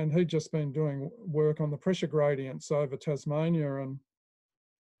 And he'd just been doing work on the pressure gradients over Tasmania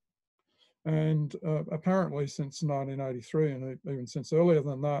and apparently since 1983 and even since earlier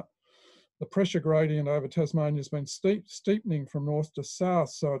than that, the pressure gradient over Tasmania has been steepening from north to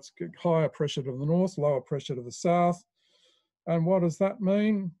south. So it's higher pressure to the north, lower pressure to the south. And what does that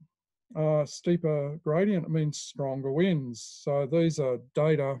mean? Steeper gradient, it means stronger winds. So these are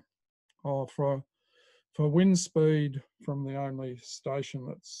data for wind speed from the only station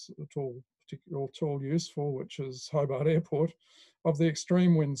that's at all useful, which is Hobart Airport, of the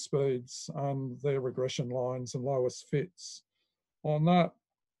extreme wind speeds and their regression lines and lowest fits on that.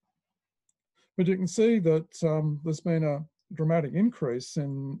 But you can see that there's been a dramatic increase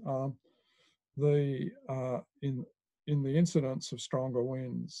in the incidence of stronger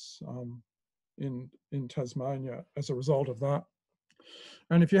winds in Tasmania as a result of that.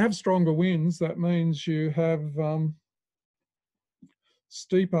 And if you have stronger winds, that means you have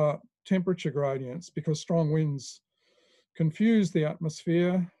steeper temperature gradients, because strong winds confuse the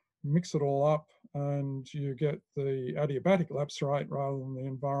atmosphere, mix it all up, and you get the adiabatic lapse rate rather than the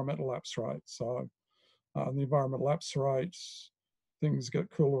environmental lapse rate. So the environmental lapse rate, things get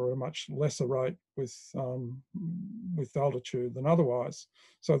cooler at a much lesser rate with altitude than otherwise.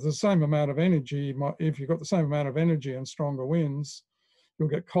 So if the same amount of energy, if you've got the same amount of energy and stronger winds, you'll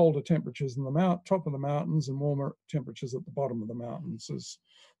get colder temperatures in the top of the mountains and warmer temperatures at the bottom of the mountains, is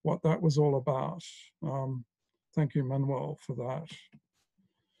what that was all about. Thank you, Manuel, for that.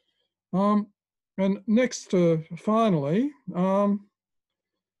 And next, finally,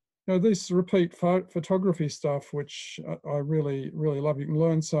 this repeat photography stuff, which I really, really love. You can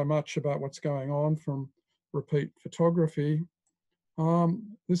learn so much about what's going on from repeat photography.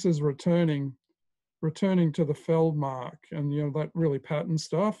 This is returning to the fjaeldmark, and that really pattern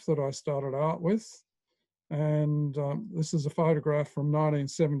stuff that I started out with. And this is a photograph from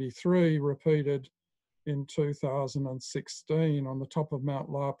 1973, repeated in 2016 on the top of Mount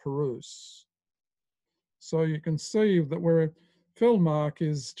La Perouse. So you can see that where fjaeldmark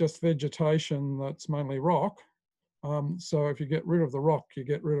is just vegetation that's mainly rock. So if you get rid of the rock, you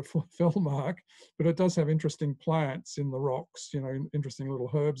get rid of fjaeldmark, but it does have interesting plants in the rocks, interesting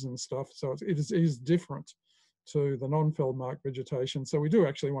little herbs and stuff. So it is different to the non-fjaeldmark vegetation. So we do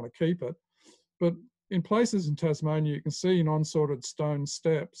actually want to keep it. But in places in Tasmania, you can see non-sorted stone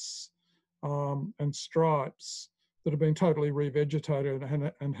steps and stripes that have been totally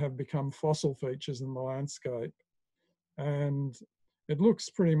revegetated and have become fossil features in the landscape. And it looks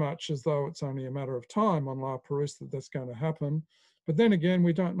pretty much as though it's only a matter of time on La Perouse that that's going to happen. But then again,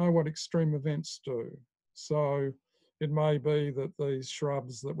 we don't know what extreme events do. So it may be that these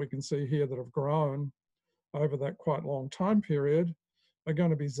shrubs that we can see here that have grown over that quite long time period are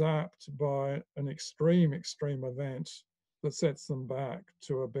going to be zapped by an extreme event that sets it back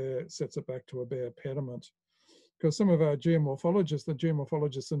to a bare pediment. Because some of our geomorphologists, the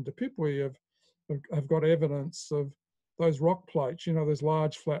geomorphologists in Dipipui, have got evidence of those rock plates, those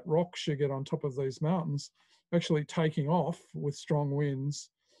large flat rocks you get on top of these mountains, actually taking off with strong winds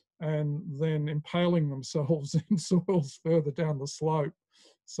and then impaling themselves in soils further down the slope.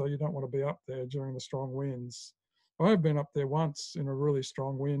 So you don't want to be up there during the strong winds. I have been up there once in a really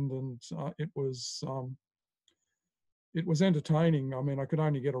strong wind, and it was entertaining. I mean, I could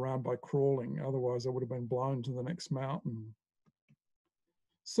only get around by crawling, otherwise I would have been blown to the next mountain.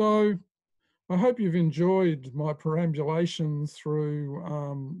 So I hope you've enjoyed my perambulation through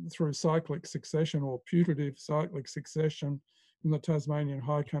cyclic succession, or putative cyclic succession, in the Tasmanian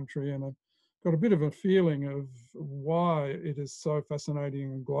high country, and I've got a bit of a feeling of why it is so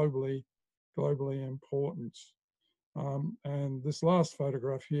fascinating and globally important. And this last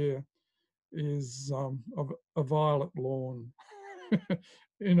photograph here is of a violet lawn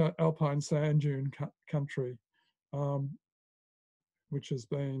in an alpine sand dune country, which has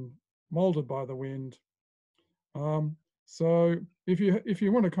been molded by the wind. So if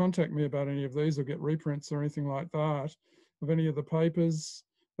you want to contact me about any of these or get reprints or anything like that of any of the papers,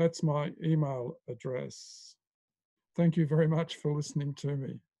 that's my email address. Thank you very much for listening to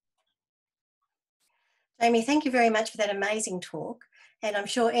me. Jamie, thank you very much for that amazing talk. And I'm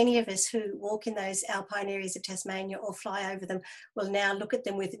sure any of us who walk in those alpine areas of Tasmania or fly over them will now look at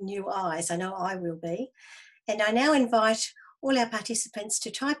them with new eyes. I know I will be. And I now invite all our participants to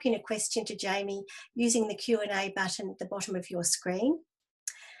type in a question to Jamie using the Q&A button at the bottom of your screen.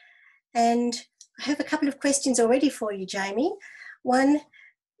 And I have a couple of questions already for you, Jamie. One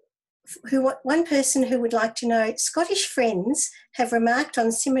person who would like to know, Scottish friends have remarked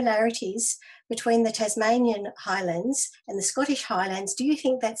on similarities between the Tasmanian highlands and the Scottish highlands. Do you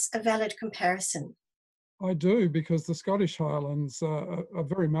think that's a valid comparison? I do, because the Scottish highlands are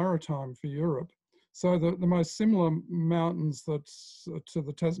very maritime for Europe. So the most similar mountains to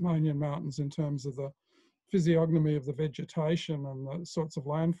the Tasmanian mountains in terms of the physiognomy of the vegetation and the sorts of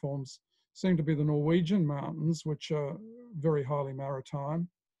landforms seem to be the Norwegian mountains, which are very highly maritime,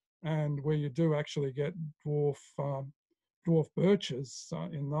 and where you do actually get dwarf birches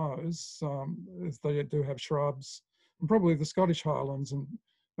in those, as they do have shrubs, and probably the Scottish highlands and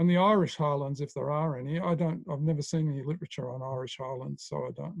the Irish highlands, if there are any. I've never seen any literature on Irish highlands, so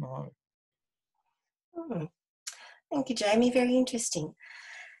I don't know. Thank you, Jamie. Very interesting.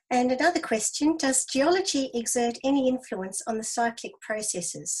 And another question, does geology exert any influence on the cyclic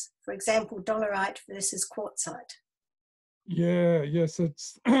processes? For example, dolerite versus quartzite? Yes,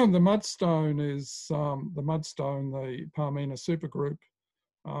 it's the mudstone is the Palmina supergroup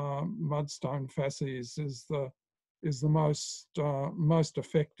mudstone facies is the most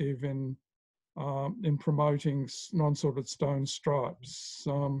effective in promoting non-sorted stone stripes.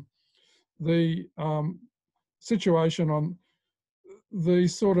 situation on the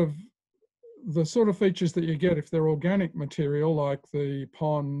sort of features that you get if they're organic material, like the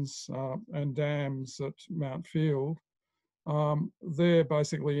ponds and dams at Mount Field. They're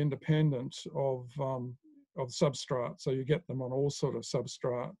basically independent of substrate, so you get them on all sort of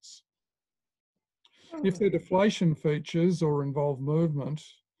substrates. If they're deflation features or involve movement,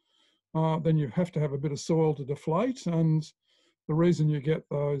 then you have to have a bit of soil to deflate, and the reason you get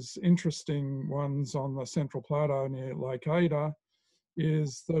those interesting ones on the Central Plateau near Lake Ada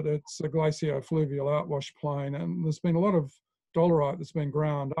is that it's a glaciofluvial outwash plain, and there's been a lot of dolerite that's been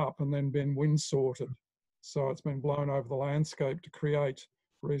ground up and then been wind sorted. So it's been blown over the landscape to create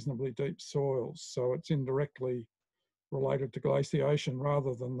reasonably deep soils. So it's indirectly related to glaciation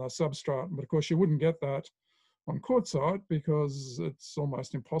rather than the substratum. But of course you wouldn't get that on quartzite because it's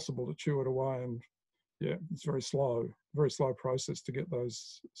almost impossible to chew it away, and yeah, it's very slow process to get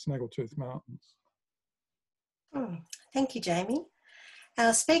those snaggletooth mountains. Thank you, Jamie.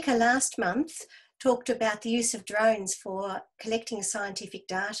 Our speaker last month talked about the use of drones for collecting scientific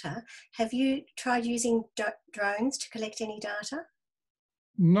data. Have you tried using drones to collect any data?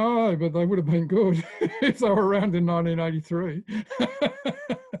 No, but they would have been good if they were around in 1983.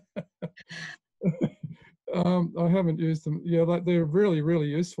 I haven't used them. Yeah, they're really, really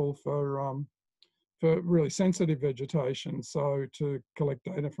useful for really sensitive vegetation. So to collect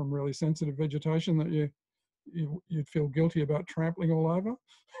data from really sensitive vegetation that you'd feel guilty about trampling all over.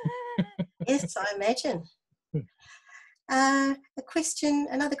 Yes, I imagine.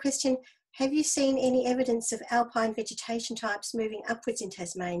 Another question. Have you seen any evidence of alpine vegetation types moving upwards in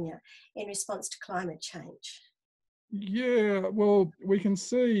Tasmania in response to climate change? Yeah, well, we can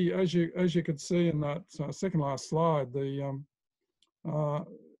see, as you could see in that second last slide, the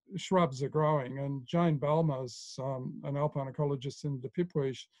shrubs are growing, and Jane Balmer's an alpine ecologist in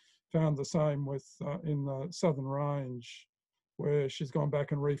Dipipwe found the same with in the Southern Range, where she's gone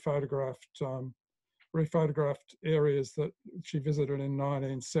back and rephotographed areas that she visited in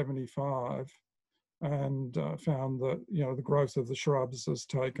 1975, and found that the growth of the shrubs has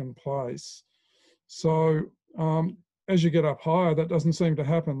taken place. So as you get up higher, that doesn't seem to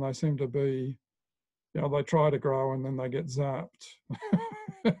happen. They seem to be, they try to grow and then they get zapped.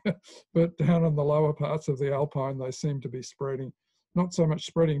 But down in the lower parts of the alpine, they seem to be spreading. Not so much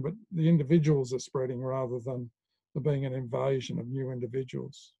spreading, but the individuals are spreading rather than there being an invasion of new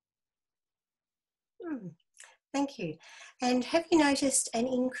individuals. Thank you. And have you noticed an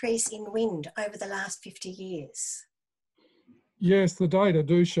increase in wind over the last 50 years? Yes, the data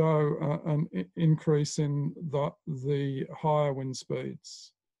do show an increase in the higher wind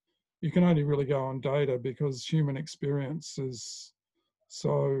speeds. You can only really go on data because human experience is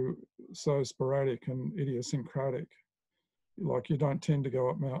so sporadic and idiosyncratic. Like, you don't tend to go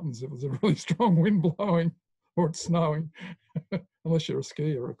up mountains if there's a really strong wind blowing or it's snowing, unless you're a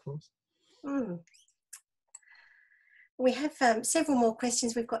skier, of course. We have several more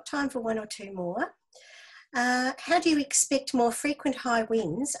questions. We've got time for one or two more. How do you expect more frequent high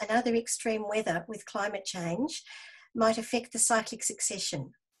winds and other extreme weather with climate change might affect the cyclic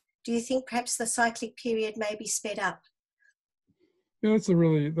succession? Do you think perhaps the cyclic period may be sped up? Yeah,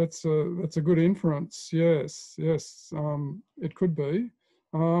 that's a good inference. Yes, it could be.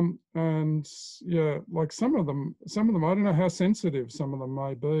 And yeah, like some of them, I don't know how sensitive some of them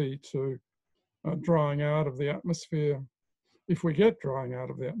may be to drying out of the atmosphere. If we get drying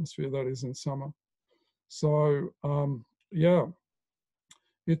out of the atmosphere, that is, in summer. So yeah,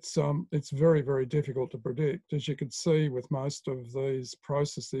 it's very, very difficult to predict. As you could see with most of these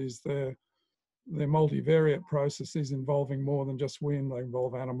processes, they're multivariate processes involving more than just wind. They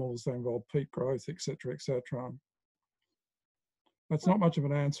involve animals, they involve peat growth, etc., etc. That's not much of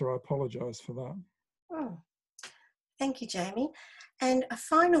an answer. I apologise for that. Thank you, Jamie. And a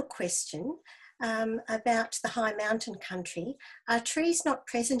final question about the high mountain country. Are trees not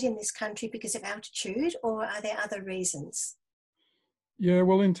present in this country because of altitude, or are there other reasons? Yeah,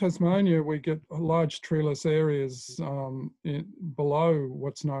 well, in Tasmania, we get large treeless areas below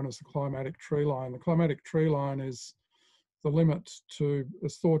what's known as the climatic tree line. The climatic tree line is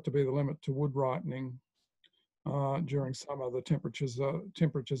thought to be the limit to wood ripening during summer. The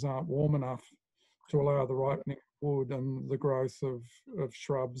temperatures aren't warm enough to allow the ripening of wood and the growth of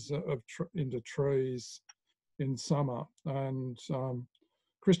shrubs into trees in summer. And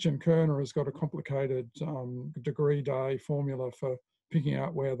Christian Kerner has got a complicated degree day formula for picking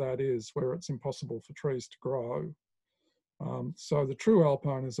out where that is, where it's impossible for trees to grow. So the true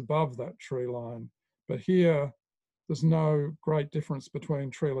alpine is above that tree line, but here there's no great difference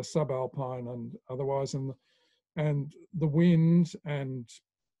between treeless subalpine and otherwise, and the wind and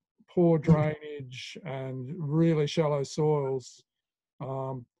poor drainage and really shallow soils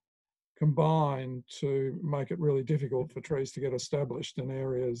combine to make it really difficult for trees to get established in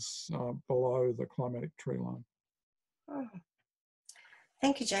areas below the climatic tree line. Oh.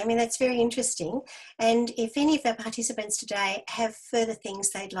 Thank you, Jamie. That's very interesting. And if any of our participants today have further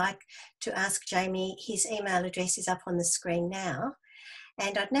things they'd like to ask Jamie, his email address is up on the screen now.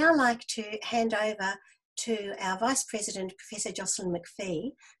 And I'd now like to hand over to our Vice President, Professor Jocelyn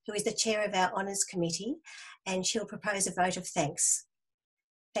McPhee, who is the Chair of our Honours Committee, and she'll propose a vote of thanks.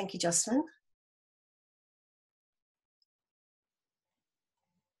 Thank you, Jocelyn.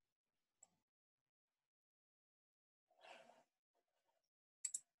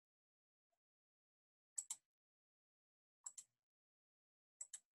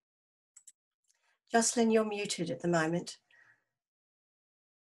 Jocelyn, you're muted at the moment.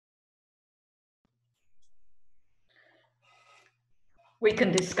 We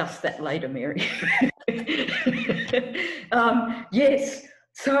can discuss that later, Mary. Yes,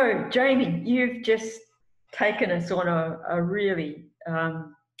 so Jamie, you've just taken us on a really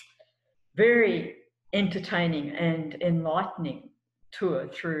very entertaining and enlightening tour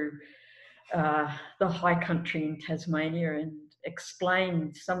through the high country in Tasmania and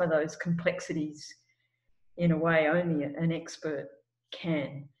explained some of those complexities in a way only an expert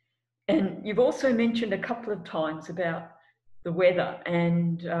can. And you've also mentioned a couple of times about the weather,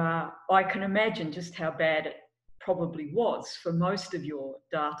 and I can imagine just how bad it probably was for most of your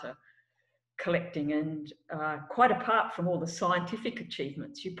data collecting, and quite apart from all the scientific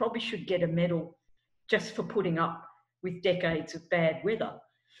achievements, you probably should get a medal just for putting up with decades of bad weather.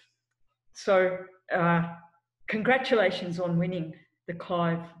 So congratulations on winning the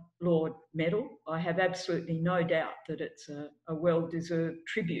Clive Lord Medal. I have absolutely no doubt that it's a well-deserved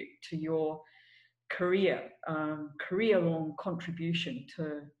tribute to your career-long contribution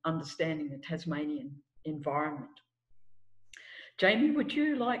to understanding the Tasmanian environment. Jamie, would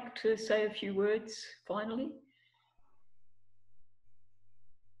you like to say a few words finally?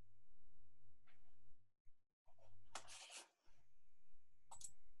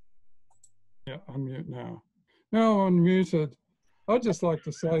 Yeah, unmute now. Now I'm unmuted. I'd just like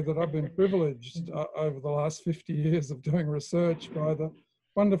to say that I've been privileged over the last 50 years of doing research by the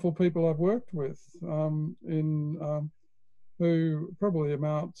wonderful people I've worked with, who probably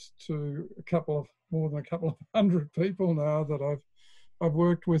amount to more than a couple of hundred people now that I've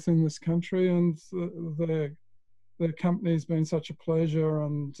worked with in this country, and their company's been such a pleasure,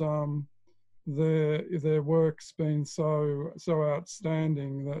 and their work's been so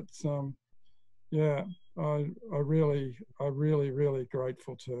outstanding that yeah, I'm really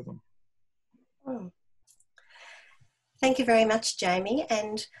grateful to them. Oh. Thank you very much, Jamie.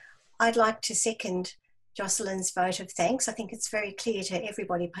 And I'd like to second Jocelyn's vote of thanks. I think it's very clear to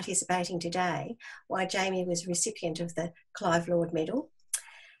everybody participating today why Jamie was recipient of the Clive Lord Medal.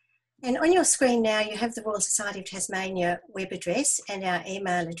 And on your screen now, you have the Royal Society of Tasmania web address and our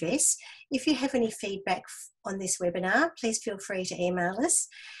email address. If you have any feedback on this webinar, please feel free to email us.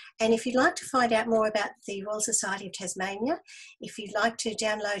 And if you'd like to find out more about the Royal Society of Tasmania, if you'd like to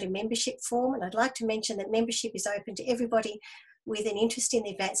download a membership form, and I'd like to mention that membership is open to everybody with an interest in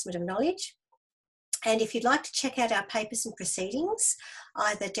the advancement of knowledge. And if you'd like to check out our papers and proceedings,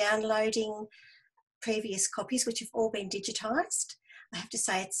 either downloading previous copies, which have all been digitised, I have to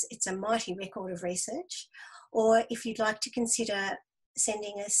say it's a mighty record of research, or if you'd like to consider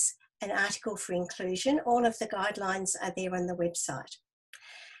sending us an article for inclusion, all of the guidelines are there on the website.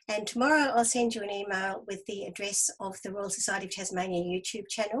 And tomorrow I'll send you an email with the address of the Royal Society of Tasmania YouTube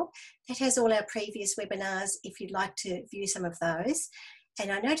channel. That has all our previous webinars if you'd like to view some of those.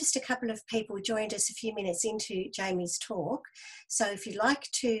 And I noticed a couple of people joined us a few minutes into Jamie's talk. So if you'd like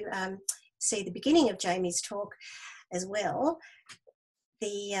to see the beginning of Jamie's talk as well,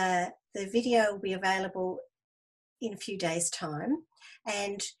 the video will be available in a few days' time.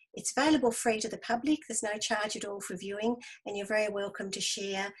 And it's available free to the public. There's no charge at all for viewing, and you're very welcome to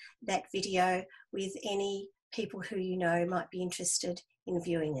share that video with any people who you know might be interested in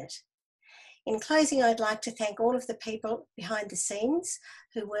viewing it. In closing, I'd like to thank all of the people behind the scenes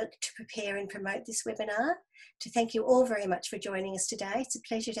who worked to prepare and promote this webinar, to thank you all very much for joining us today. It's a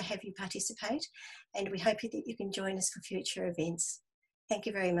pleasure to have you participate, and we hope that you can join us for future events. Thank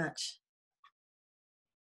you very much.